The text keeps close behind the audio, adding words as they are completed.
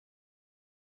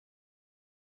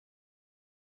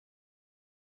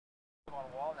on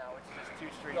a wall now, which is just 2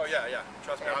 streets. Oh yeah, yeah.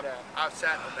 Trust me, And, I've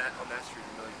sat on that street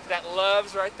a million times. That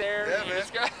Love's right there. Yeah,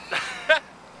 man.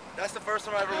 That's the first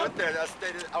time I ever went there. I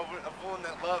went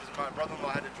that Love's, and my brother-in-law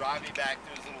had to drive me back to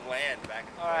his little land back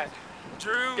in the All right,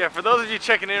 Drew. Yeah, for those of you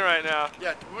checking in right now.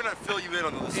 Yeah, we're gonna fill you in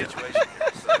on the situation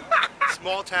here. So.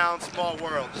 Small town, small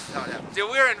world. This is how it happens. So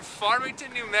we're in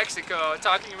Farmington, New Mexico,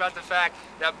 talking about the fact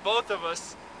that both of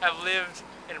us have lived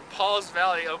in Pauls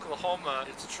Valley, Oklahoma.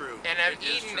 It's true. And have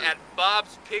eaten at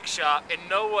Bob's Pig Shop and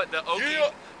know what the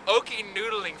Okie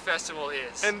Noodling Festival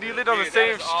is. And you lived on the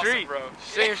same street, bro.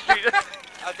 Same street.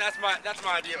 That's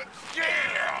my idea.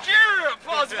 Yeah,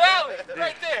 Pauls Valley,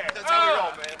 right there. That's how we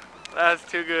roll, man. That's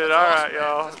too good. That's All awesome, right,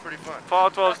 y'all. That's pretty fun. Paul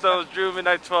 12 Stones, Drew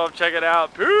Midnight 12. Check it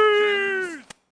out. Peace.